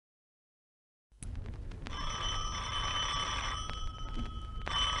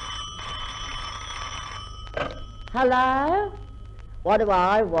Hello? What do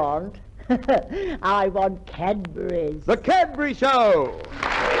I want? I want Cadbury's. The Cadbury Show!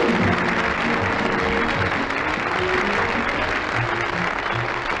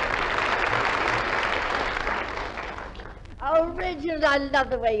 Oh, Reginald, I love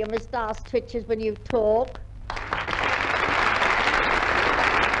the way your moustache twitches when you talk.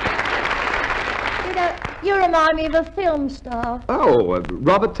 You know, you remind me of a film star. Oh,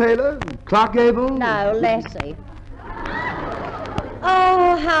 Robert Taylor? Clark Gable? No, Lassie.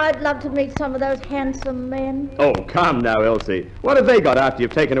 Oh, how I'd love to meet some of those handsome men. Oh, come now, Elsie. What have they got after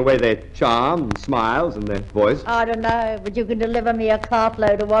you've taken away their charm and smiles and their voice? I don't know, but you can deliver me a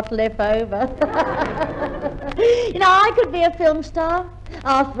cartload of what's left over. You know, I could be a film star.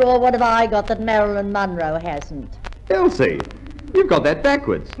 After all, what have I got that Marilyn Monroe hasn't? Elsie, you've got that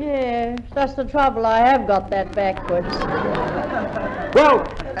backwards. Yes, that's the trouble. I have got that backwards. Well,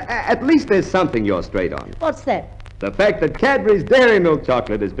 at least there's something you're straight on. What's that? The fact that Cadbury's Dairy Milk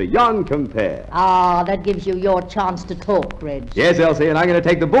Chocolate is beyond compare. Ah, that gives you your chance to talk, Reg. Yes, Elsie, and I'm going to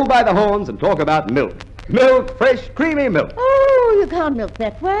take the bull by the horns and talk about milk. Milk, fresh, creamy milk. Oh, you can't milk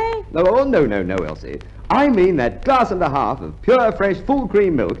that way. Oh, no, Elsie. I mean that glass and a half of pure, fresh, full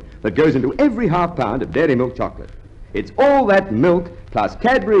cream milk that goes into every half pound of Dairy Milk Chocolate. It's all that milk plus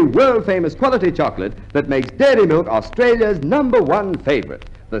Cadbury world-famous quality chocolate that makes Dairy Milk Australia's #1 favorite.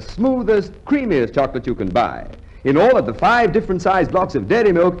 The smoothest, creamiest chocolate you can buy. In all of the 5 different size blocks of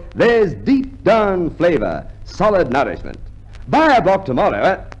Dairy Milk, there's deep down flavor, solid nourishment. Buy a block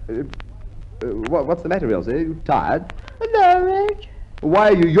tomorrow. What's the matter, Elsie? Are you tired? No, Reg. Why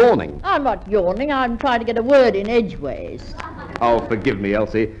are you yawning? I'm not yawning. I'm trying to get a word in edgeways. Oh, forgive me,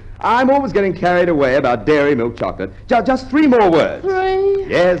 Elsie. I'm always getting carried away about Dairy Milk Chocolate. Just 3 more words. 3?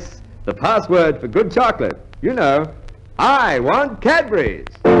 Yes, the password for good chocolate. You know, I want Cadbury's.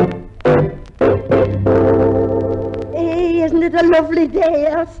 Hey, isn't it a lovely day,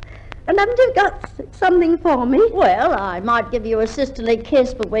 Elf? And haven't you got something for me? Well, I might give you a sisterly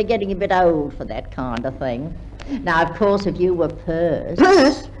kiss, but we're getting a bit old for that kind of thing. Now, of course, if you were Perce...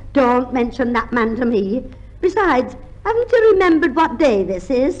 Perce? Don't mention that man to me. Besides, haven't you remembered what day this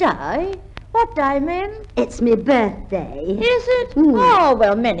is? Day? What day, Min? It's me birthday. Is it? Oh,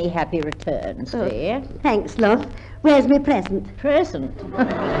 well, many happy returns, dear. Thanks, love. Where's me present? Present?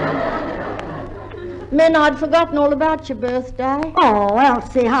 Min, I'd forgotten all about your birthday. Oh,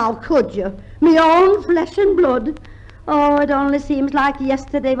 Elsie, how could you? Me own flesh and blood. Oh, it only seems like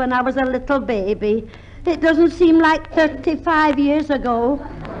yesterday when I was a little baby. It doesn't seem like 35 years ago.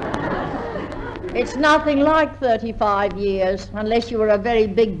 It's nothing like 35 years, unless you were a very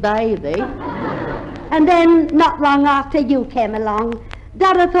big baby. And then, not long after you came along,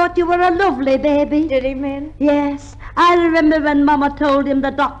 Dada thought you were a lovely baby. Did he, Min? Yes. I remember when Mama told him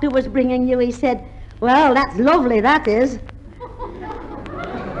the doctor was bringing you, he said, "Well, that's lovely, that is."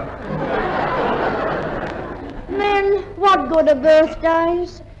 Min, what good are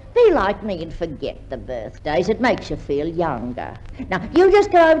birthdays? Be like me and forget the birthdays. It makes you feel younger. Now, you just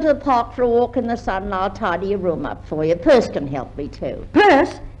go over to the park for a walk in the sun and I'll tidy your room up for you. Perce can help me too.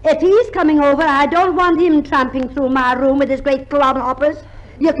 Perce? If he's coming over, I don't want him tramping through my room with his great clodhoppers.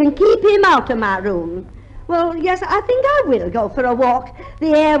 You can keep him out of my room. Well, yes, I think I will go for a walk.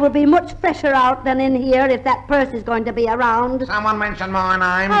 The air will be much fresher out than in here if that Perce is going to be around. Someone mentioned my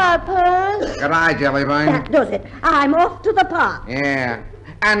name. Hello, Perce. Good eye, Jellybean. That does it. I'm off to the park. Yeah.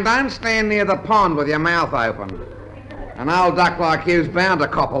 And don't stand near the pond with your mouth open. An old duck like you's bound to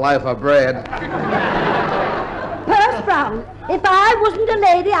cop a loaf of bread. Perce Brown, if I wasn't a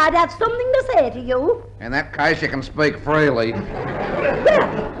lady, I'd have something to say to you. In that case, you can speak freely.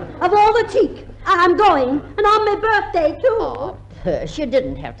 Well, of all the cheek, I'm going, and on my birthday, too. Oh, Perce, you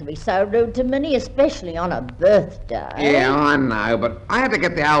didn't have to be so rude to Minnie, especially on a birthday. Yeah, I know, but I had to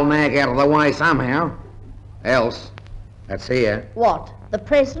get the old nag out of the way somehow. Else, that's here. What, the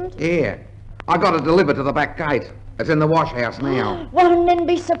present? Yeah. I got it delivered to the back gate. It's in the wash house now. Won't Min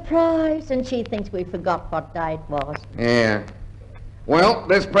be surprised? And she thinks we forgot what day it was. Yeah. Well,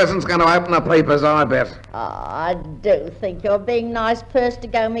 this present's going to open the peepers, I bet. Oh, I do think you're being nice, Perce, to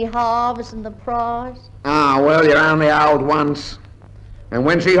go me halves in the prize. Ah, well, you're only old once. And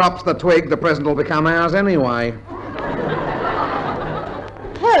when she hops the twig, the present will become ours anyway.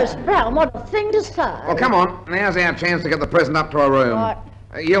 Perce Brown, what a thing to say. Well, come on. Now's our chance to get the present up to her room. Right.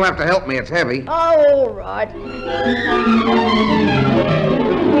 You'll have to help me. It's heavy. Oh, all right.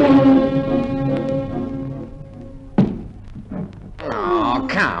 Oh,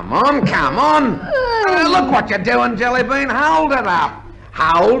 come on, come on. Look what you're doing, Jellybean. Hold it up.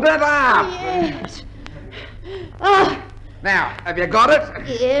 Hold it up. Yes. Oh, Now, have you got it?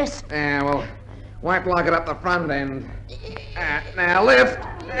 yes. Yeah, well, Wait till I get up the front end. Now lift.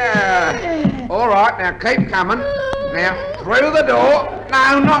 All right, now keep coming. Now, through the door.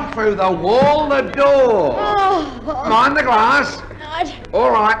 No, not through the wall, the door. Mind the glass. All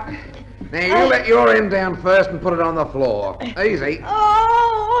right. Now, you let your end down first and put it on the floor. Easy.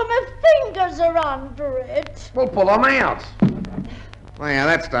 Oh, my fingers are under it. We'll pull them out. There,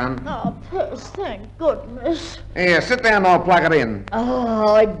 that's done. Oh, Percy, thank goodness. Here, sit down and I'll plug it in.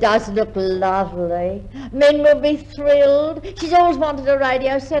 Oh, it does look lovely. Min will be thrilled. She's always wanted a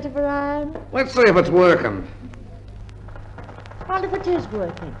radio set of her own. Let's see if it's working. What if it is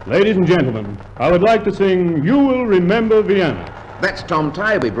working? Ladies and gentlemen, I would like to sing You Will Remember Vienna. That's Tom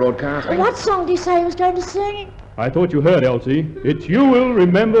Toby broadcasting. What song do you say he was going to sing? I thought you heard, Elsie. It's You Will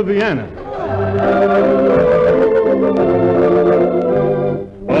Remember Vienna.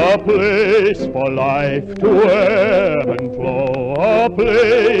 A place for life to ebb and flow, a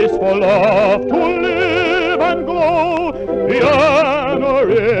place for love to live and glow. Vienna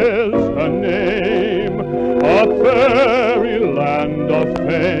is a name, a fairyland of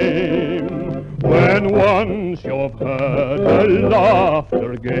fame. When once you've heard her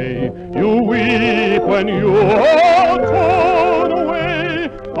laughter gay, you weep when you are torn away.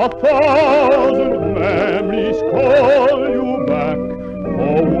 1,000 memories call you back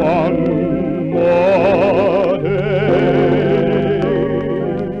for one more day.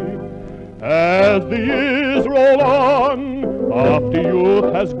 As the years roll on, after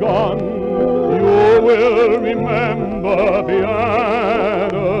youth has gone, you will remember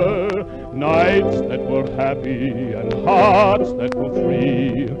Vienna. Nights that were happy and hearts that were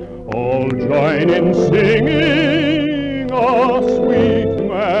free, all join in singing a sweet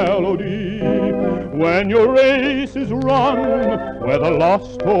melody. When your race is run, whether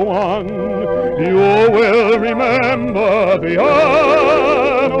lost or won, you will remember Vienna.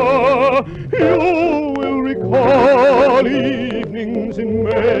 You will recall evenings in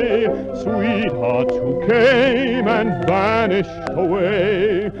May, sweethearts who came and vanished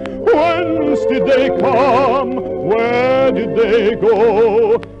away. Whence did they come? Where did they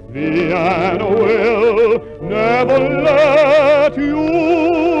go? Vienna will never let you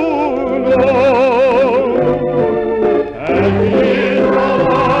know. And years roll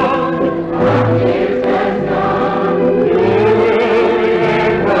on, and years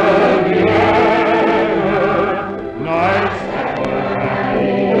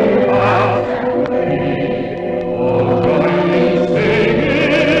has gone, you will remember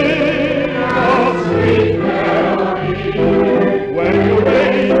Vienna. Nights that were happy, hearts that were free,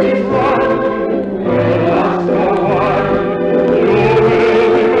 all joining singing a sweet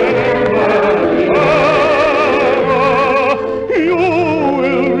melody. When your race is run, whether lost or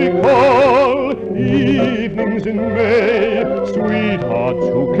won, you will remember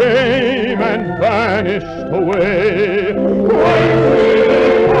Vienna. You will recall evenings in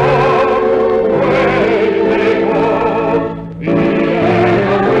May, sweethearts who came and vanished away.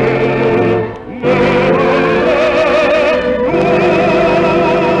 Where did they come? Where did they go?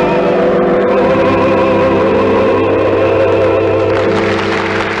 Vienna will never let you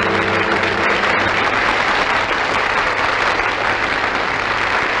go.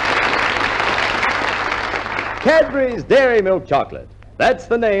 Cadbury's Dairy Milk Chocolate. That's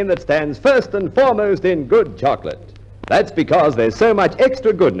the name that stands first and foremost in good chocolate. That's because there's so much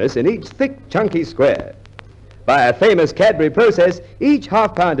extra goodness in each thick, chunky square. By a famous Cadbury process, each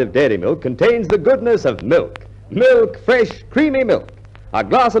half-pound of dairy milk contains the goodness of milk. Milk, fresh, creamy milk. A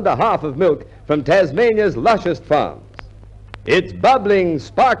glass and a half of milk from Tasmania's lushest farms. It's bubbling,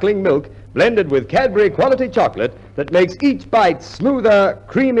 sparkling milk blended with Cadbury quality chocolate that makes each bite smoother,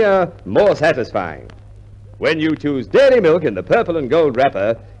 creamier, more satisfying. When you choose dairy milk in the purple and gold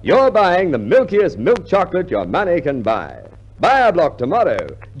wrapper, you're buying the milkiest milk chocolate your money can buy. Buy a block tomorrow.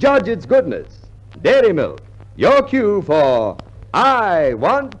 Judge its goodness. Dairy milk. Your cue for I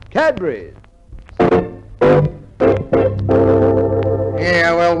Want Cadbury's.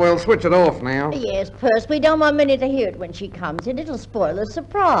 Yeah, well, we'll switch it off now. Yes, Percy, we don't want Minnie to hear it when she comes in. It'll spoil the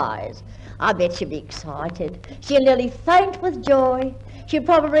surprise. I bet she'll be excited. She'll nearly faint with joy. She'll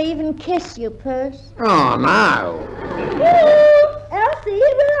probably even kiss you, Percy. Oh, no. Elsie,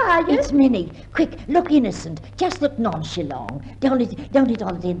 where are you? It's Minnie. Quick, look innocent. Just look nonchalant. Don't let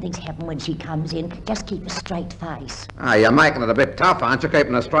all the things happen when she comes in. Just keep a straight face. Oh, you're making it a bit tough, aren't you,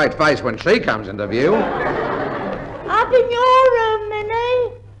 keeping a straight face when she comes into view? Up in your room,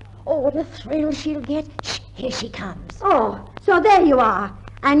 Minnie. Oh, what a thrill she'll get. Shh, here she comes. Oh, so there you are.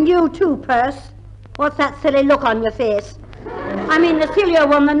 And you too, Percy. What's that silly look on your face? I mean, the sillier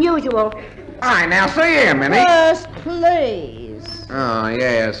one than usual. Aye, now see here, Minnie. Percy, please. Oh,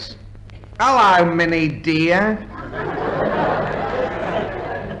 yes. Hello, Minnie dear.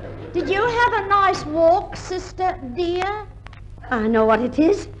 Did you have a nice walk, sister dear? I know what it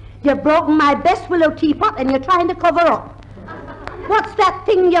is. You've broken my best willow teapot and you're trying to cover up. What's that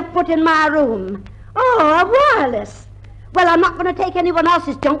thing you've put in my room? Oh, a wireless. Well, I'm not going to take anyone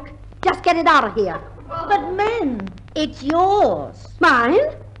else's junk. Just get it out of here. But, Min, it's yours. Mine?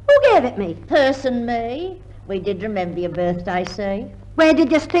 Who gave it me? Person me. We did remember your birthday, see? Where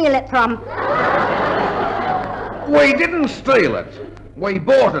did you steal it from? We didn't steal it. We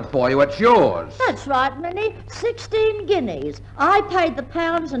bought it for you. It's yours. That's right, Minnie. 16 guineas. I paid the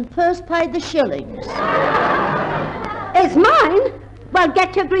pounds and Purse paid the shillings. It's mine? Well,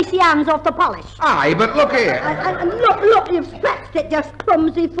 get your greasy hands off the polish. Aye, but look here. Look, you've scratched it, you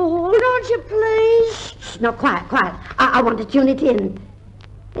clumsy fool. Don't you please? Shh, no, quiet. I want to tune it in.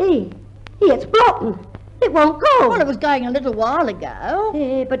 Hey, it's broken. It won't go. Well, it was going a little while ago.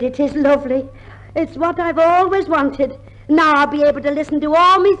 Hey, but it is lovely. It's what I've always wanted. Now I'll be able to listen to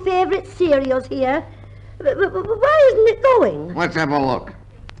all my favourite serials here. Why isn't it going? Let's have a look.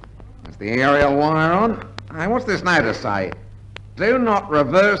 Is the aerial wire on? Hey, what's this notice say? Do not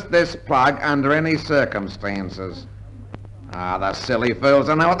reverse this plug under any circumstances. Ah, the silly fools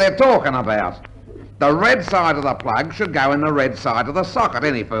don't know what they're talking about. The red side of the plug should go in the red side of the socket.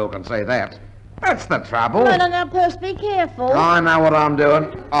 Any fool can see that. That's the trouble. No, Purse, be careful. I know what I'm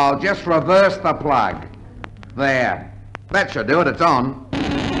doing. I'll just reverse the plug. There. That should do it. It's on.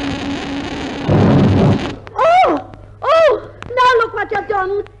 Oh! Now look what you've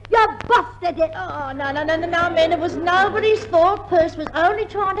done. You've busted it. Oh, no, Min. It was nobody's fault. Purse was only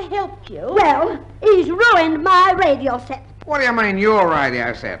trying to help you. Well, he's ruined my radio set. What do you mean, your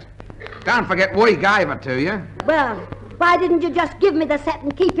radio set? Don't forget we gave it to you. Well, why didn't you just give me the set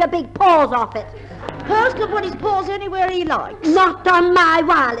and keep your big paws off it? Purse can put his paws anywhere he likes. Not on my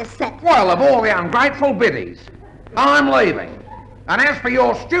wireless set. Well, of all the ungrateful biddies, I'm leaving. And as for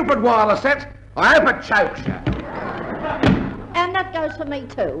your stupid wireless set, I hope it chokes you. And that goes for me,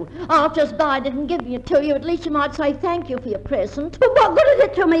 too. I'll just bind it and give it to you. At least you might say thank you for your present. But what good is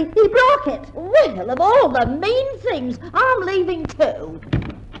it to me? He broke it. Well, of all the mean things, I'm leaving, too.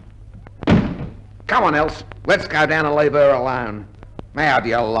 Come on, Else. Let's go down and leave her alone. How do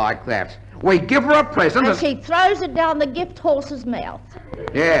you like that? We give her a present And she throws it down the gift horse's mouth.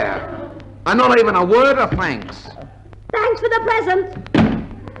 Yeah. And not even a word of thanks. Thanks for the present.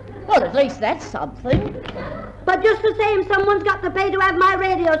 Well, at least that's something. But just the same, someone's got to pay to have my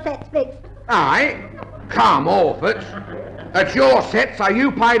radio sets fixed. Aye. Come off it. It's your set, so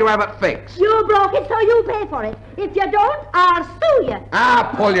you pay to have it fixed. You broke it, so you pay for it. If you don't, I'll sue you.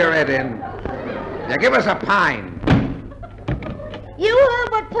 I'll pull your head in. You give us a pain. You heard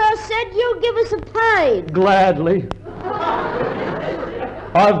what Purse said. You give us a pain. Gladly.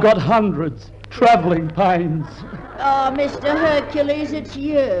 I've got hundreds. Travelling pains. Oh, Mr. Hercules, it's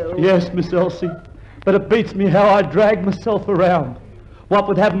you. Yes, Miss Elsie. But it beats me how I drag myself around. What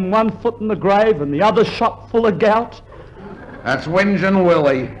with having one foot in the grave and the other shot full of gout. That's Whingin'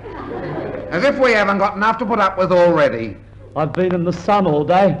 Willie. As if we haven't got enough to put up with already. I've been in the sun all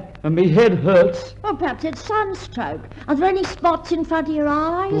day and me head hurts. Well, perhaps it's sunstroke. Are there any spots in front of your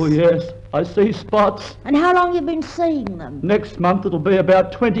eyes? Oh, yes, I see spots. And how long you been seeing them? Next month it'll be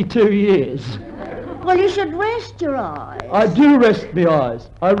about 22 years. Well, you should rest your eyes. I do rest my eyes.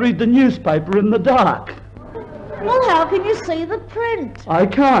 I read the newspaper in the dark. Well, how can you see the print? I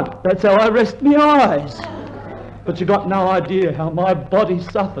can't. That's how I rest my eyes. But you got no idea how my body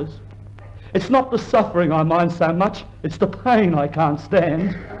suffers. It's not the suffering I mind so much. It's the pain I can't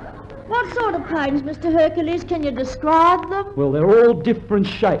stand. What sort of pains, Mr. Hercules? Can you describe them? Well, they're all different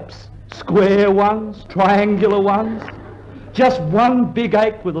shapes. Square ones, triangular ones. Just one big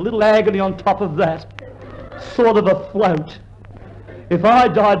ache with a little agony on top of that. Sort of a float. If I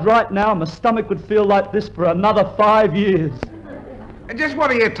died right now, my stomach would feel like this for another 5 years. And just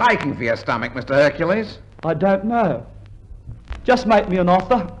what are you taking for your stomach, Mr. Hercules? I don't know. Just make me an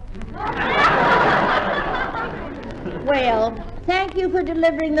offer. Well, thank you for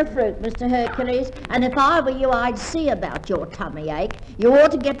delivering the fruit, Mr. Hercules. And if I were you, I'd see about your tummy ache. You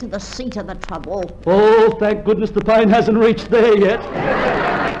ought to get to the seat of the trouble. Oh, thank goodness the pain hasn't reached there yet.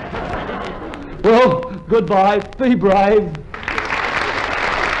 Well, goodbye. Be brave.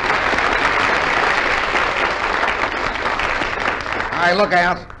 Hey, look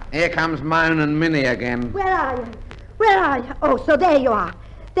out. Here comes Moan and Minnie again. Where are you? Where are you? Oh, so there you are.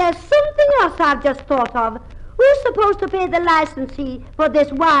 There's something else I've just thought of. Who's supposed to pay the licensee for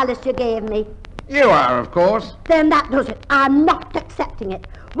this wireless you gave me? You are, of course. Then that does it. I'm not accepting it.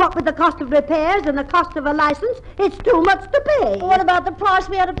 What with the cost of repairs and the cost of a license, it's too much to pay. What about the price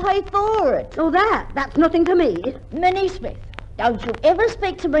we had to pay for it? Oh, that's nothing to me. Minnie Smith, don't you ever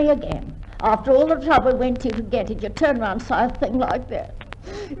speak to me again. After all the trouble we went to get it, you turn around and say a thing like that.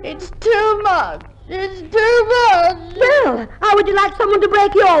 It's too much. It's too much. Well, how would you like someone to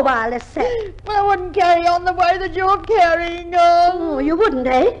break your wireless set? Well, I wouldn't carry on the way that you're carrying on. Oh, you wouldn't,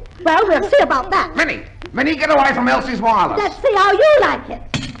 eh? Well, we'll see about that. Minnie, get away from Elsie's wireless. Let's see how you like it.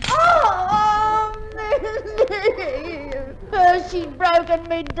 Oh, Minnie. First she's broken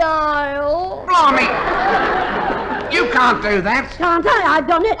me dial. Blimey! You can't do that. Can't I? I've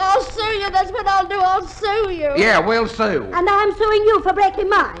done it. I'll sue you. That's what I'll do. I'll sue you. Yeah, we'll sue. And I'm suing you for breaking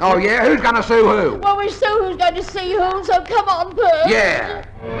mine. Oh, yeah? Who's going to sue who? Well, we sue who's going to see who, so come on, Perth. Yeah.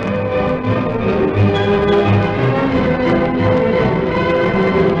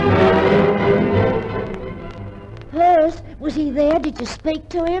 Perth, was he there? Did you speak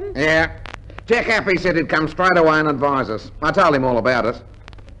to him? Yeah. Jack Happy said he'd come straight away and advise us. I told him all about it.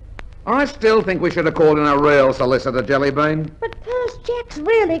 I still think we should have called in a real solicitor, Jellybean. But Perth, Jack's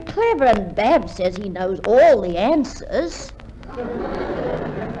really clever, and Bab says he knows all the answers.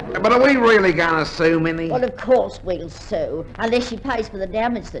 But are we really going to sue Minnie? Well, of course we'll sue, unless she pays for the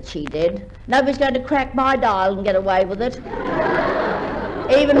damage that she did. Nobody's going to crack my dial and get away with it.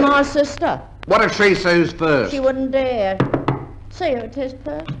 Even my sister. What if she sues first? She wouldn't dare. See who it is,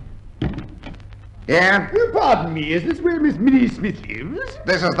 Perth. Yeah? Pardon me, is this where Miss Minnie Smith lives?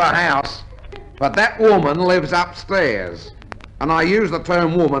 This is the house. But that woman lives upstairs. And I use the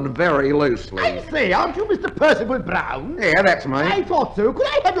term woman very loosely. I say, aren't you Mr. Percival Brown? Yeah, that's me. I thought so. Could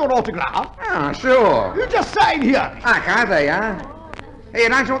I have your autograph? Ah, sure. You just sign here. Okay, there you are. Here,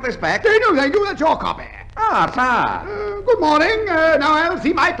 don't you want this back? No, thank you. That's your copy. Ah, sir. Good morning. Now I'll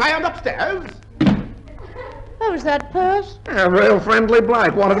see my client upstairs. Who's that, Perth? A real friendly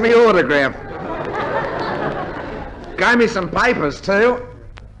bloke. Wanted me autograph. Gave me some papers, too.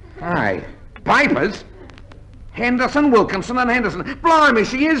 Hey, papers? Henderson, Wilkinson and Henderson. Blimey,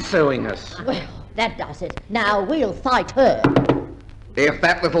 she is suing us. Well, that does it. Now we'll fight her. If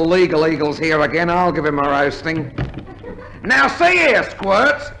that little legal eagle's here again, I'll give him a roasting. Now see here,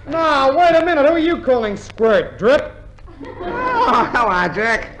 Squirts. No, wait a minute. Who are you calling Squirt, Drip? Oh, hello,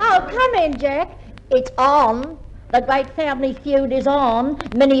 Jack. Oh, come in, Jack. It's on. The great family feud is on.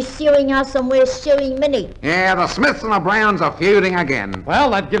 Minnie's suing us and we're suing Minnie. Yeah, the Smiths and the Browns are feuding again. Well,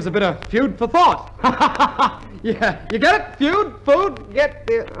 that gives a bit of food for thought. Yeah, you get it? Feud, food, get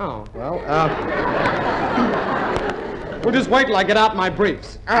the... Oh, well, we'll just wait till I get out my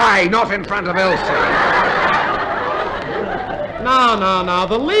briefs. Hey, not in front of Elsie. No,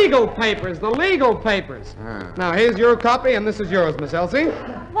 the legal papers. Now, here's your copy, and this is yours, Miss Elsie.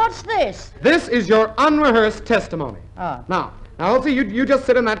 What's this? This is your unrehearsed testimony. Oh. Now, Elsie, you just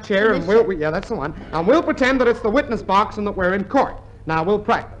sit in that chair, and yeah, that's the one. And we'll pretend that it's the witness box and that we're in court. Now, we'll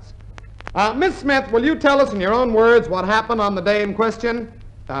practice. Miss Smith, will you tell us in your own words what happened on the day in question?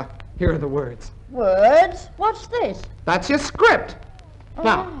 Here are the words. Words? What's this? That's your script.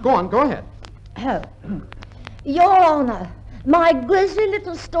 Now, go ahead. Oh. Your Honor, my grisly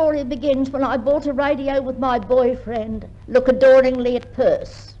little story begins when I bought a radio with my boyfriend. Look adoringly at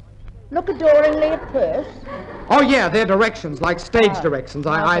Perth. Look adoringly at Perth. Oh, yeah, they're directions, like stage directions.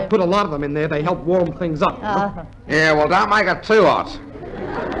 I okay. put a lot of them in there. They help warm things up. Yeah, well, don't make it too hot.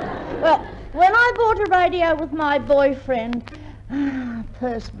 Well, when I bought a radio with my boyfriend,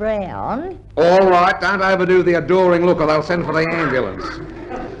 Perth Brown... All right, don't overdo the adoring look or they'll send for the ambulance.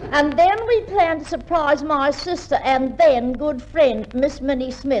 And then we planned to surprise my sister and then good friend, Miss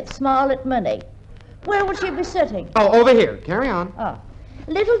Minnie Smith. Smile at Minnie. Where would she be sitting? Oh, over here. Carry on. Oh.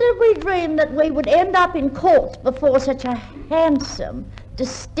 Little did we dream that we would end up in court before such a handsome,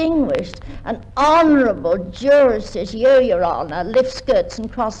 distinguished, and honourable jurist as you, Your Honour, lift skirts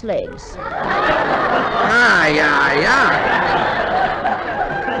and cross legs.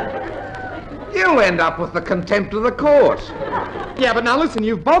 You'll end up with the contempt of the court. Yeah, but now listen,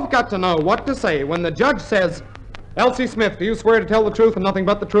 you've both got to know what to say when the judge says, Elsie Smith, do you swear to tell the truth and nothing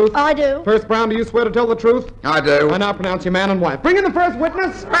but the truth? I do. Perth Brown, do you swear to tell the truth? I do. I now pronounce you man and wife. Bring in the first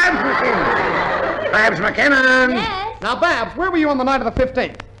witness. Babs McKinnon. Babs McKinnon. Yes. Now, Babs, where were you on the night of the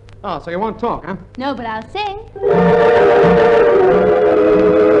 15th? Oh, so you won't talk, huh? No, but I'll sing.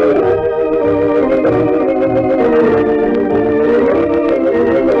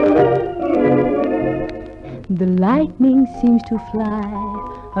 The lightning seems to fly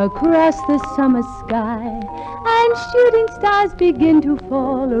across the summer sky, and shooting stars begin to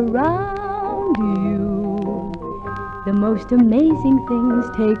fall around you. The most amazing things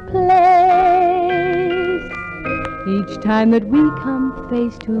take place Each time that we come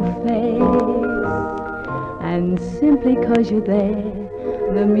face to face, and simply 'cause you're there,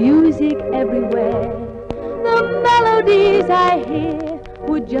 the music everywhere, the melodies I hear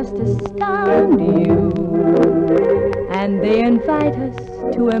would just astound you, and they invite us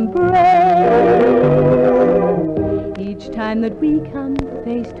to embrace. Each time that we come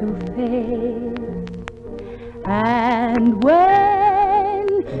face to face, and when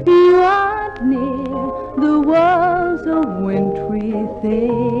you aren't near, the world's a wintry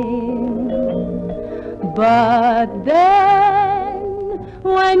thing. But then,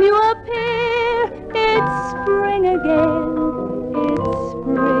 when you appear, it's spring again, it's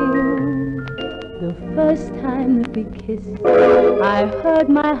spring. The first time that we kissed, I heard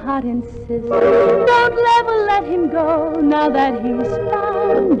my heart insist, don't ever let him go now that he's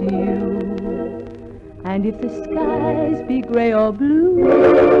found you. And if the skies be gray or blue,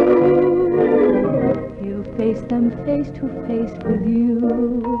 he'll face them face to face with you.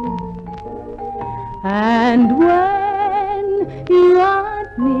 And when you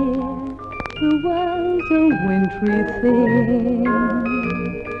aren't near, the world's a wintry thing.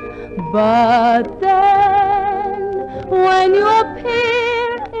 But then, when you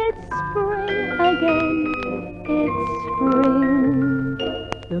appear, it's spring again, it's spring.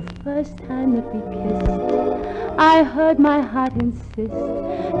 The first time that we kissed, I heard my heart insist,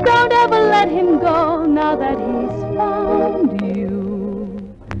 don't ever let him go now that he's found you.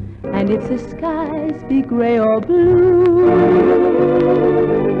 And if the skies be gray or blue,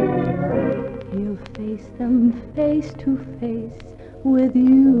 he'll face them face to face with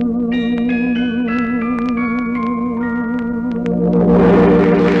you.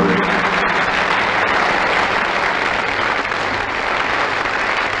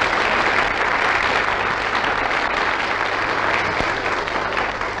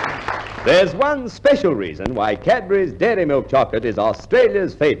 There's one special reason why Cadbury's Dairy Milk Chocolate is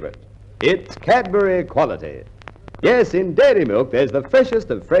Australia's favorite. It's Cadbury quality. Yes, in dairy milk there's the freshest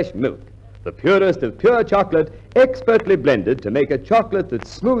of fresh milk, the purest of pure chocolate, expertly blended to make a chocolate that's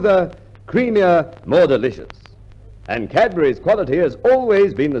smoother, creamier, more delicious. And Cadbury's quality has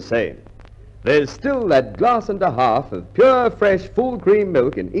always been the same. There's still that glass and a half of pure, fresh, full cream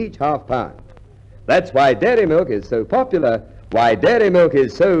milk in each half pound. That's why dairy milk is so popular, why dairy milk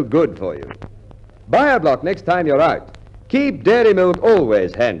is so good for you. Buy a block next time you're out. Keep dairy milk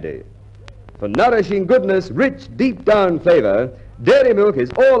always handy. For nourishing goodness, rich, deep-down flavor, dairy milk is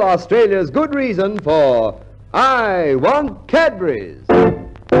all Australia's good reason for I want Cadbury's. Silence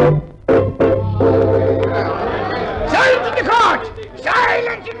in the court!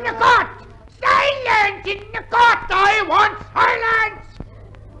 Silence in the court! Silence in the court! I want silence!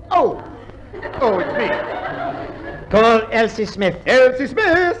 Oh, it's me. Call Elsie Smith. Elsie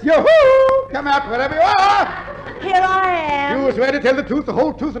Smith! Yoo-hoo! Come out wherever you are! Here I am. You swear to tell the truth, the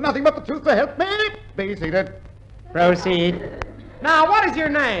whole truth, and nothing but the truth to help me? Be seated. Proceed. Now, what is your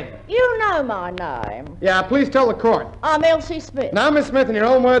name? You know my name. Yeah, please tell the court. I'm Elsie Smith. Now, Miss Smith, in your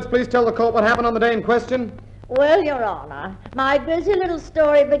own words, please tell the court what happened on the day in question. Well, Your Honor, my busy little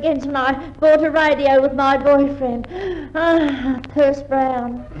story begins when I bought a radio with my boyfriend, Perce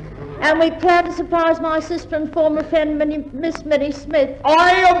Brown. And we planned to surprise my sister and former friend, Miss Minnie Smith.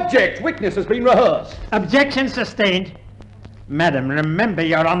 I object. Witness has been rehearsed. Objection sustained. Madam, remember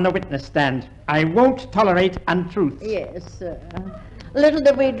you're on the witness stand. I won't tolerate untruths. Yes, sir. Little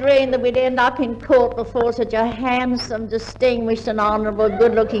did we dream that we'd end up in court before such a handsome, distinguished, and honorable,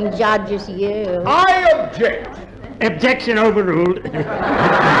 good-looking judge as you. I object. Objection overruled.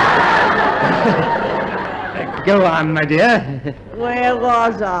 Go on, my dear. Where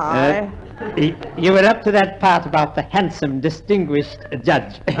was I? You were up to that part about the handsome, distinguished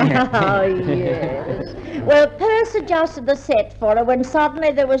judge. Oh, yes. Well, Perce adjusted the set for her when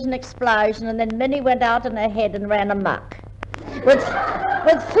suddenly there was an explosion and then Minnie went out on her head and ran amok. With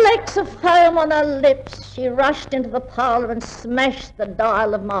flakes of foam on her lips, she rushed into the parlor and smashed the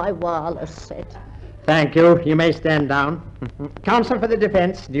dial of my wireless set. Thank you. You may stand down. Counsel for the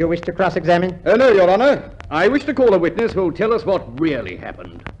defense, do you wish to cross-examine? No, Your Honor. I wish to call a witness who will tell us what really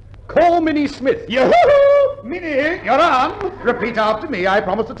happened. Call Minnie Smith. Yoo-hoo! Minnie, you're on. Repeat after me. I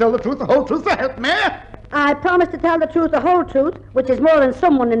promise to tell the truth, the whole truth, so help me. I promise to tell the truth, the whole truth, which is more than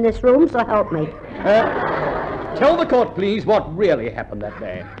someone in this room, so help me. Tell the court, please, what really happened that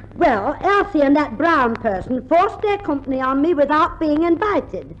day. Well, Elsie and that Brown person forced their company on me without being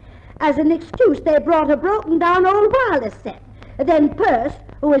invited. As an excuse, they brought a broken-down old wireless set. Then Perce,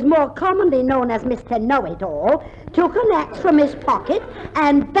 who is more commonly known as Mr. Know-It-All, took an axe from his pocket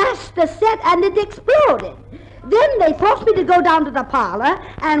and bashed the set, and it exploded. Then they forced me to go down to the parlor,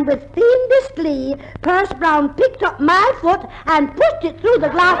 and with fiendish glee, Purse Brown picked up my foot and pushed it through the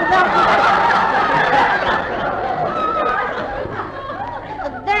glass of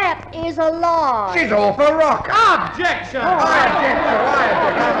That is a lie. She's all for rock. Objection!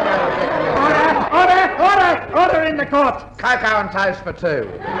 Order in the court. Cocoa and toast for two.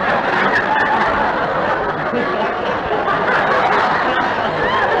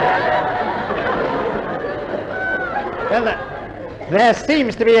 Well, there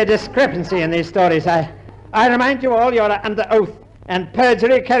seems to be a discrepancy in these stories. I remind you all you're under oath, and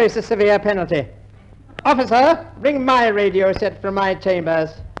perjury carries a severe penalty. Officer, bring my radio set from my chambers.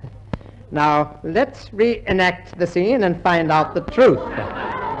 Now, let's reenact the scene and find out the truth.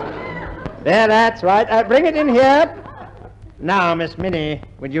 There, that's right. Bring it in here. Now, Miss Minnie,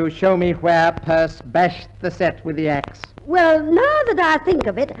 would you show me where Purse bashed the set with the axe? Well, now that I think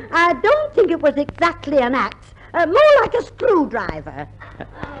of it, I don't think it was exactly an axe. More like a screwdriver.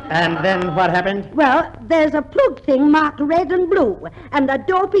 And then what happened? Well, there's a plug thing marked red and blue, and the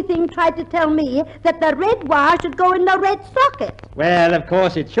dopey thing tried to tell me that the red wire should go in the red socket. Well, of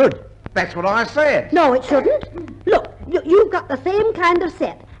course it should. That's what I said. No, it shouldn't. Look, you've got the same kind of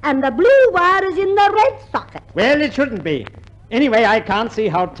set, and the blue wire is in the red socket. Well, it shouldn't be. Anyway, I can't see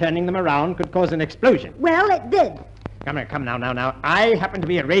how turning them around could cause an explosion. Well, it did. Come now. I happen to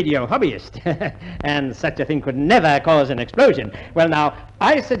be a radio hobbyist, and such a thing could never cause an explosion. Well, now,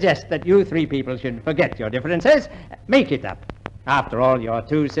 I suggest that you three people should forget your differences, make it up. After all, you're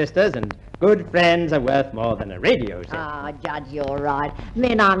two sisters, and good friends are worth more than a radio set. Ah, Judge, you're right.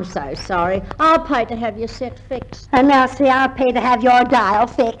 Min, I'm so sorry. I'll pay to have your set fixed. And now, see, I'll pay to have your dial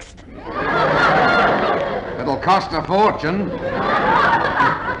fixed. It'll cost a fortune.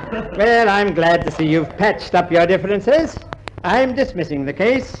 Well, I'm glad to see you've patched up your differences. I'm dismissing the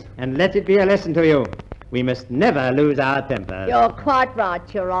case, and let it be a lesson to you. We must never lose our tempers. You're quite right,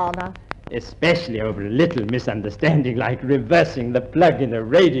 Your Honor. Especially over a little misunderstanding like reversing the plug in a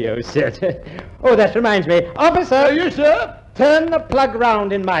radio set. Oh, that reminds me. Officer! Yes, sir? Turn the plug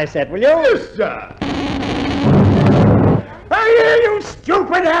round in my set, will you? Yes, sir. Hey, you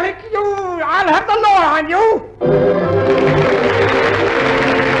stupid Alec! I'll have the law on you!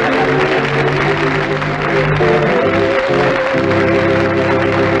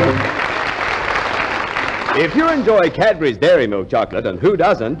 If you enjoy Cadbury's Dairy Milk chocolate, and who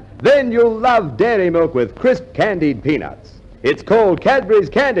doesn't, then you'll love dairy milk with crisp candied peanuts. It's called Cadbury's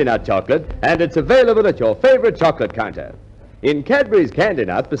Candy Nut Chocolate, and it's available at your favorite chocolate counter. In Cadbury's Candy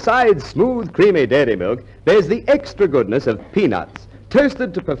Nuts, besides smooth, creamy dairy milk, there's the extra goodness of peanuts,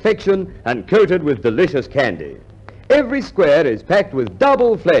 toasted to perfection and coated with delicious candy. Every square is packed with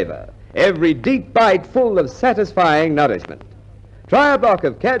double flavor, every deep bite full of satisfying nourishment. Try a block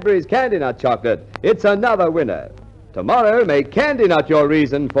of Cadbury's Candy Nut Chocolate. It's another winner. Tomorrow, make Candy Nut your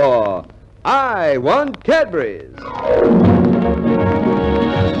reason for I Want Cadbury's.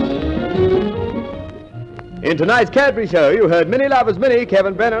 In tonight's Cadbury Show, you heard Minnie Love as Minnie,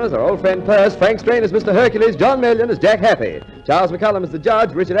 Kevin Brennan as our old friend Purse, Frank Strain as Mr. Hercules, John Million as Jack Happy, Charles McCullum as the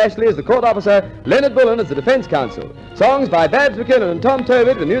judge, Richard Ashley as the court officer, Leonard Bullen as the defense counsel. Songs by Babs McKinnon and Tom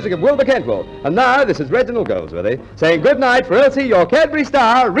Tobit, the music of Wilbur Kentwell. And now, this is Reginald Goldsworthy, saying good night for Elsie, your Cadbury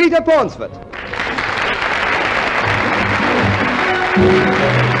star, Rita Paunceford.